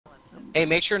Hey,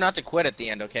 make sure not to quit at the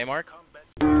end, okay, Mark?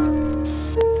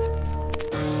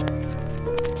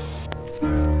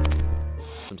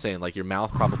 I'm saying, like, your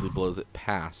mouth probably blows it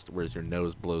past, whereas your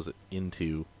nose blows it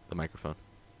into the microphone.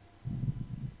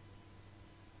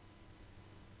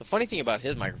 The funny thing about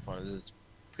his microphone is it's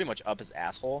pretty much up his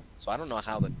asshole, so I don't know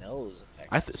how the nose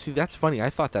affects. See, that's funny. I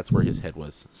thought that's where his head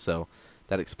was, so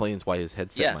that explains why his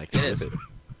headset mic is with it.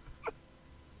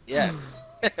 Yeah.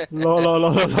 La la la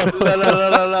la La, la, la,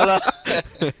 la, la, la.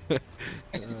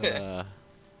 You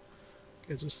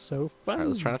guys are so fun. Alright,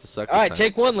 let's try not to suck. Alright,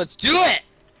 take one, let's do it!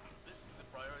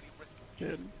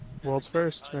 Dude, world's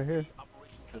first, right here.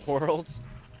 World's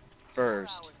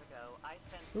first.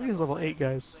 Look at these level 8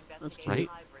 guys. That's cute.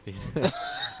 Right?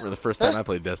 For the first time I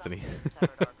played Destiny.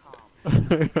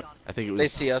 I think it was They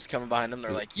see us coming behind them,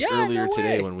 they're like, yeah, earlier no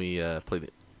today way. when we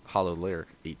played Hollow Lair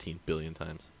 18 billion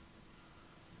times.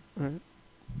 Alright.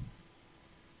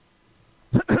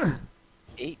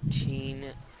 18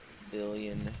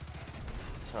 billion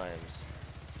times.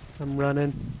 I'm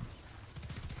running.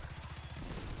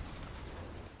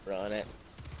 Run it.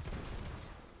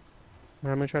 I'm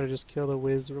gonna try to just kill the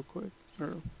whiz real quick.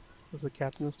 Or was the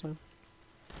captain this time?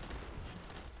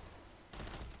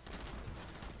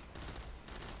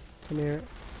 Come here,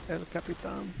 El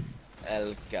Capitan.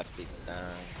 El Capitan.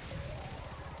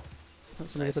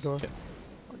 Somebody at the door. Okay.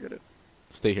 I'll get it.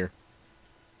 Stay here.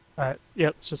 Alright,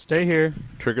 yep, let's just stay here.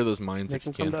 Trigger those mines They if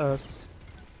you can come can. to us.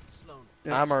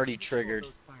 Yep. I'm already triggered.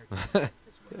 Good.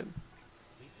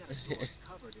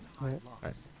 Alright.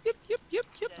 Alright. Yep, yep, yep,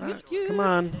 yep, Alright, yep, come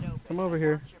on. Come over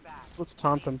here. Let's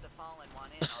taunt them.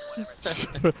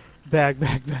 Bag.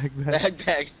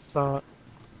 Bag. Taunt.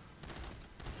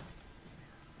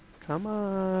 Come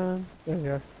on. There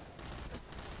you are.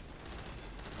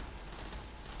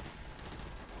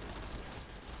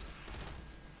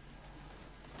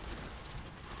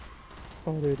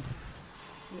 Oh, dude.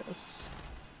 Yes.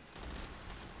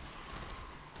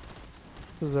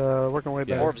 This is working way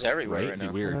Yeah. back. Orbs everywhere right Be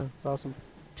now. weird. Yeah, it's awesome.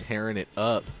 Tearing it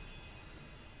up.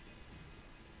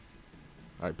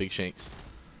 Alright, big shanks.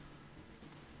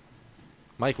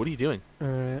 Mike, what are you doing?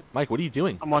 Alright. Mike, what are you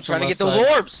doing? I'm watching Trying to get left those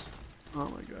side. orbs. Oh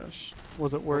my gosh.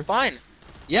 Was it We're worth? fine.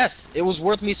 Yes, it was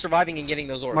worth me surviving and getting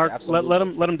those orbs. Mark, Absolutely.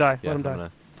 let him die. Yeah, let him I'm die.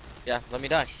 gonna- Yeah, let me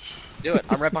die. Do it.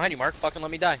 I'm right behind you, Mark. Fucking let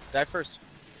me die. Die first.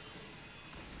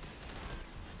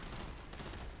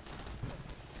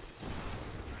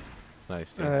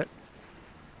 Nice, dude. Alright.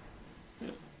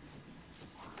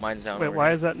 Mine's down. Wait, over why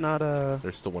here. is that not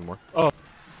There's still one more. Oh.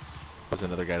 There's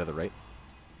another guy to the right.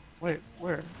 Wait,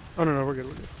 where? Oh no, we're good.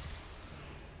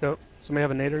 Go. Somebody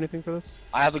have a nade or anything for this?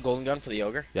 I have the golden gun for the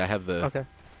ogre. Yeah, I have the... Okay.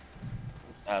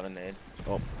 I have a nade.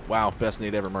 Oh, wow. Best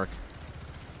nade ever, Mark.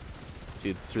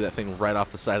 Dude, threw that thing right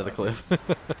off the side of the cliff.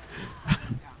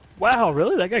 Wow,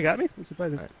 really? That guy got me? That's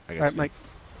surprising. Alright, I got Alright, you. Mike.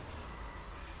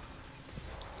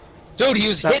 Dude, he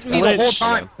was That hitting me the whole flinch.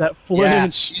 time. That Yeah.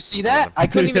 flinch. You see that? I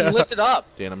couldn't even Yeah. lift it up.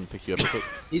 Dan, I'm gonna pick you up real quick.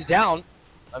 He's down.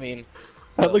 I mean,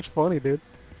 That looked funny, dude.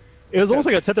 It was almost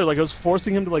like a tether, like it was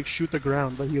forcing him to like shoot the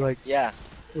ground, but he like yeah.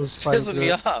 it was fighting Pissing through me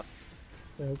it. off.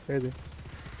 Yeah, it was crazy.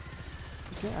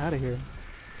 Get out of here.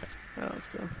 Oh, let's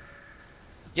go.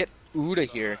 Get Uda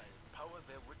here.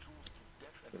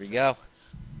 Here we go.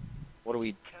 What are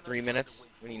we? 3 minutes?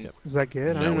 We need. Yep. Is that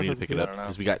good? I No, don't we know need if to pick it's it good. up I don't know.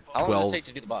 because we got How long does 12. it take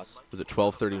to do the boss? Was it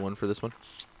 12:31 for this one?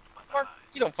 Mark,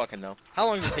 you don't fucking know. How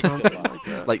long does it take to do the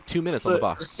boss? Like 2 minutes on the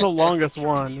boss. It's the longest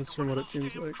one, is from what it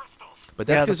seems like. But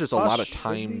that's Yeah, because the there's a lot of boss should be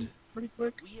timed. Pretty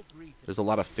quick. There's a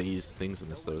lot of phased things in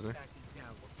this, though, isn't there?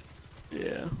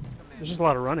 Yeah. There's just a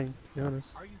lot of running, to be honest.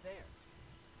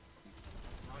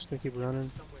 Just gonna keep running.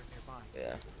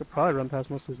 Yeah, Could probably run past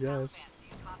most of these guys.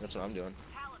 that's what I'm doing.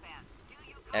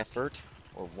 Effort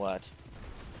or what?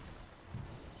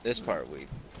 This part we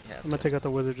have. I'm gonna take out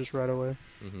the wizard just right away.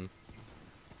 Mm-hmm.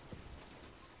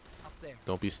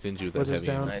 Don't be stingy with that Wizard's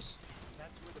heavy. down. Nice.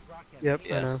 Yep,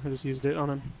 Yeah. I know. I just used it on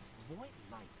him.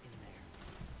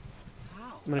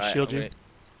 I'm gonna Alright, shield I'm you.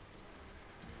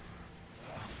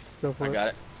 Go for I it. got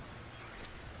it.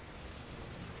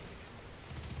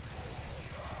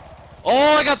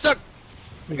 Oh, I got stuck.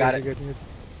 You got good, it. you're good, you're good.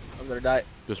 I'm gonna die.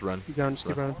 Just run. Keep going, just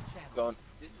keep running. Going.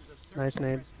 Nice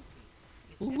nade.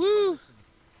 Woo!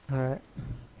 Alright.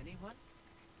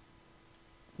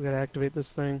 We gotta activate this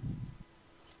thing.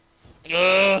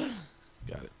 Ugh.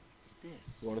 Got it.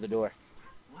 Go to the door.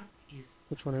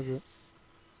 Which one is it?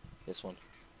 This one.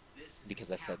 Because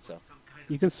I said so.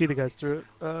 You can see the guys through it.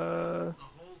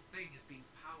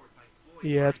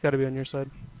 Yeah, it's gotta be on your side.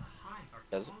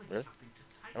 Does it? Really?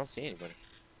 I don't see anybody.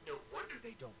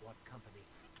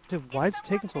 Dude, why is it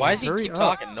taking so long? Why does he Hurry keep up.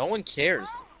 talking? No one cares.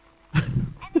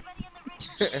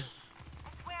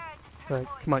 Like,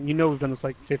 come on, you know we've done this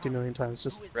like 50 million times.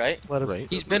 Just Right? let us. Right.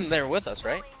 He's been there with us,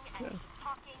 right? Yeah.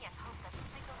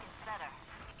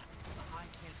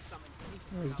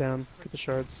 Oh, he's down. Let's get the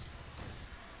shards.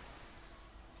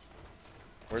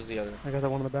 Where's the other? I got that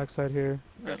one on the backside here.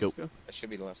 Alright, Go. let's go. That should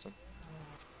be the last one.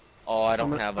 Oh, I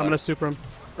don't have I'm gonna super him.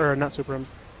 Or not super him.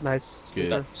 Nice.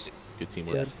 Good. Sleeper. Good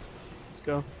teamwork. Good. Let's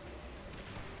go.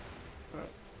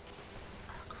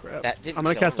 Crap. That didn't I'm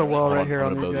gonna kill cast a him, wall Hold right on, here I'm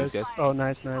on gonna these bow guys. these guys. Oh,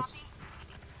 nice, nice.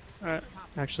 Alright.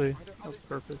 Actually, that was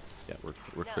perfect. Yeah, we're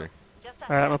clear.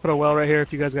 Alright, I'm gonna put a well right here.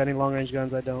 If you guys got any long range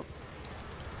guns, I don't.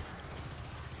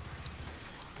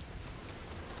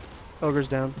 Ogre's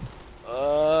down.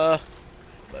 About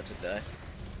to die.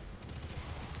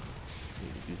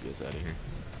 Get these guys out of here.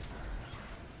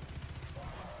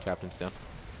 Captain's down.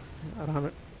 I don't have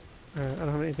it. Alright, I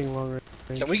don't have anything long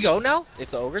range. Can we go now? If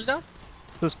the ogre's down?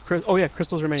 Oh yeah,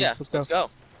 crystals remain. Yeah, Let's go. let's go.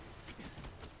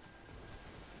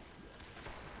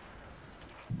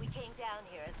 We came down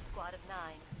here as a squad of 9.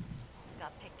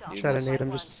 Got picked off. Dude, Try to there's nade him.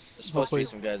 There's Just supposed to hopefully. be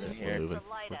some guys in here. moving. The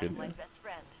light We're out good. of my best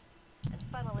friend and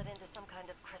funnel it into some kind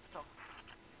of crystal.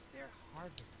 They're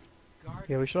harvesting guard.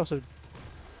 Yeah, we should also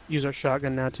use our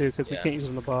shotgun now too, because we Yeah. can't use it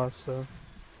on the boss. So.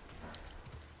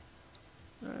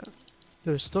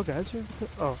 There's still guys here.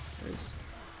 Oh, there's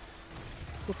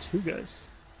still 2 guys.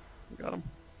 We got them.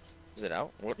 Is it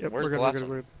out? Yep, Where's we're the good. last We're good. one?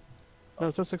 We're good. No,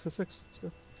 it says 6 to 6. Let's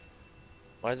go.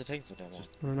 Why is it taking so damn long?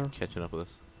 Just I don't know. catching up with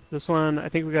us. This one, I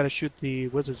think we gotta shoot the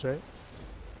wizards, right?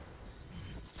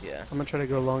 Yeah, I'm gonna try to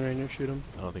go long range and shoot them.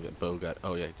 I don't think that bow got.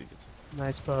 Oh yeah, he did get some.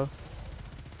 Nice bow.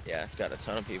 yeah, got a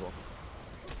ton of people.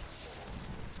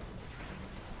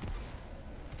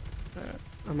 Alright,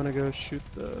 I'm gonna go shoot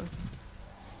the.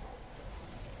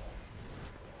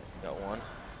 Got one.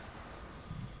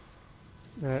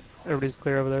 Alright, everybody's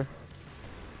clear over there.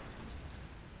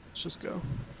 Let's just go.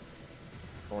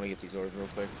 I want to get these orbs real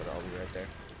quick, but I'll be right there.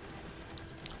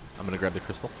 I'm gonna grab the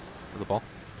crystal or the ball.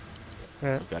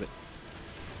 Alright, I've got it.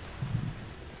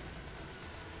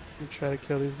 let me try to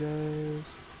kill these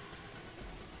guys.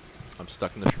 I'm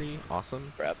stuck in the tree.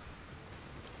 Awesome. Crap.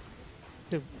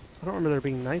 Dude, I don't remember there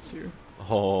being knights here.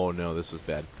 Oh no, this is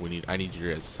bad. I need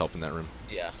your guys' help in that room.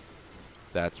 Yeah,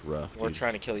 That's rough, we're dude.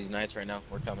 trying to kill these knights right now.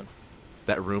 We're coming.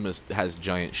 That room has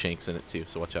giant shanks in it too,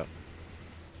 so watch out.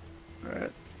 Alright, All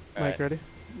Mike, right. ready?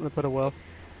 I'm gonna put a well.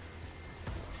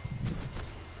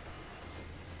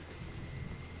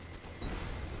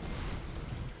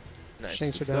 Nice.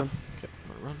 Shanks Good are down. stuff. Okay,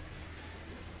 I'm gonna run.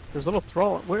 There's a little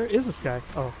thrall. Where is this guy?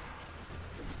 Oh.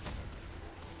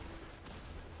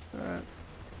 Alright.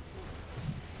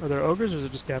 Are there ogres or is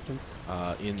it just captains?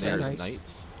 In there is Nice.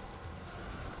 knights.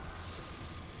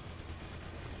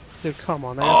 Dude, come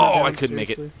on. that Oh, guy's not I down, couldn't make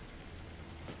it. seriously.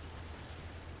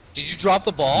 Did you drop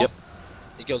the ball? Yep.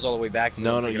 It goes all the way back.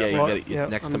 No, no, Pick it yeah, up. you Well, got it. It's yeah,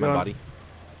 next I'm to my going. body.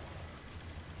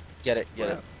 Get it, get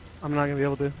Yeah. it. I'm not gonna be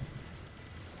able to.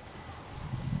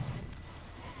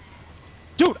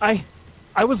 Dude, I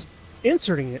was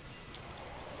inserting it.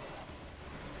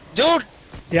 Dude!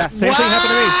 Yeah, same thing happened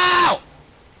to me. Wow!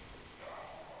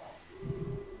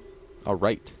 All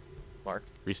right. Mark,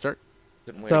 Restart.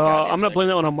 couldn't wait So a goddamn I'm gonna second. blame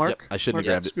that one on Mark. Yep, I shouldn't Mark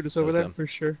have grabbed it. screwed us That over was there dumb. for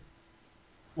sure.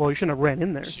 Well, you shouldn't have ran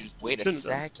in there. You should just wait a Shouldn't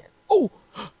have. second. Oh,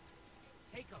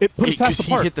 it put us Because past the he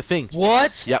park. hit the thing.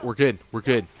 What? Yeah, we're good. We're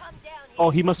good. Come down here. Oh,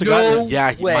 he must have No. gotten it.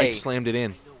 Yeah, way. Mike slammed it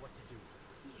in.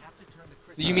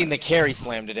 You mean the carry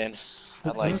slammed it in?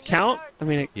 Does Like, this count? I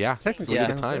mean, it Yeah. technically Yeah. Look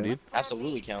at counts, the time, right? dude.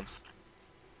 absolutely counts.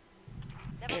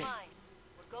 Never mind.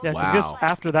 We're going Yeah, because I Wow.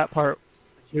 guess after that part,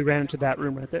 we ran into that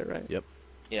room right there, right? Yep.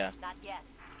 Yeah. Not yet.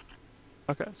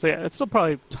 Okay, so yeah, it's still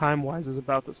probably time-wise is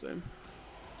about the same.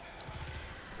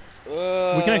 We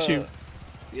can actually,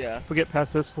 Yeah. if we get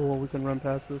past this fool, we can run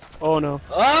past this. Oh no,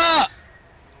 Ah!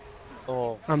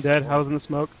 Oh. I'm dead. I was in the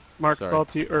smoke. Mark, it's Sorry. all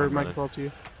up to you, or I'm Mike, running. it's all up to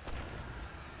you.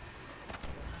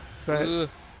 But Ugh.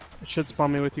 it should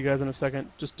spawn me with you guys in a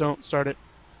second. Just don't start it.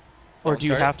 Or Don't do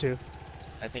you start it? have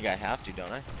to? I think I have to,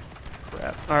 don't I?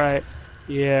 Crap. Alright.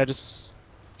 Yeah, just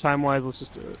time-wise, let's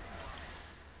just do it.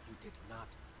 You did not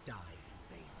die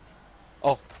in vain.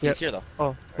 Oh, he's Yep. here though.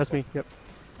 Oh, that's me. Yep.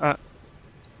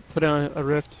 Put on a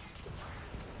rift.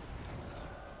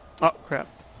 Oh, crap.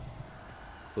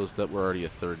 Those that were already a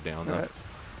third down, though. Alright.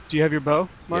 Do you have your bow,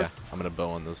 Mark? Yeah, I'm gonna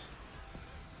bow on those.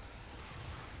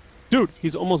 Dude,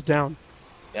 he's almost down.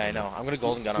 Yeah, I know. I'm gonna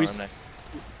golden gun on We him s- next.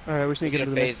 Alright, we just need We to get can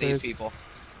into the phase next these phase. people.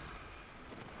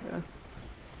 Yeah.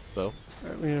 Bow.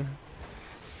 Alright, we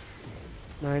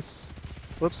Nice.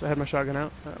 Whoops, I had my shotgun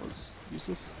out. That was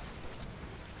useless.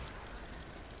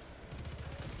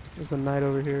 There's the knight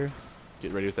over here.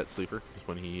 Get ready with that sleeper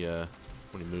when he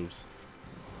moves.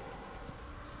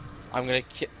 I'm gonna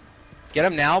Get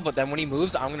him now, but then when he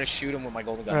moves, I'm gonna shoot him with my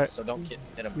golden gun. Alright. So don't hit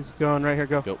him. He's going right here.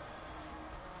 Go. Go.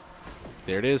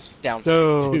 There it is. Down.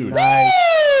 Go. Dude. Nice.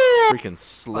 Freaking That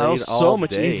slayed was all so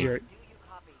much day. easier. Do you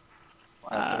copy?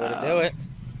 That's the way to do it.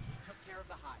 Took care of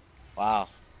the hive. Wow.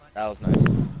 That was nice.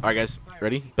 All right, guys,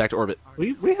 ready? Back to orbit.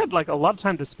 We had like a lot of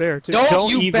time to spare too. Don't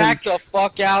you even, back the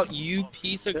fuck out, you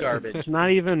piece of garbage. It's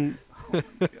not even. Oh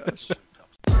my gosh.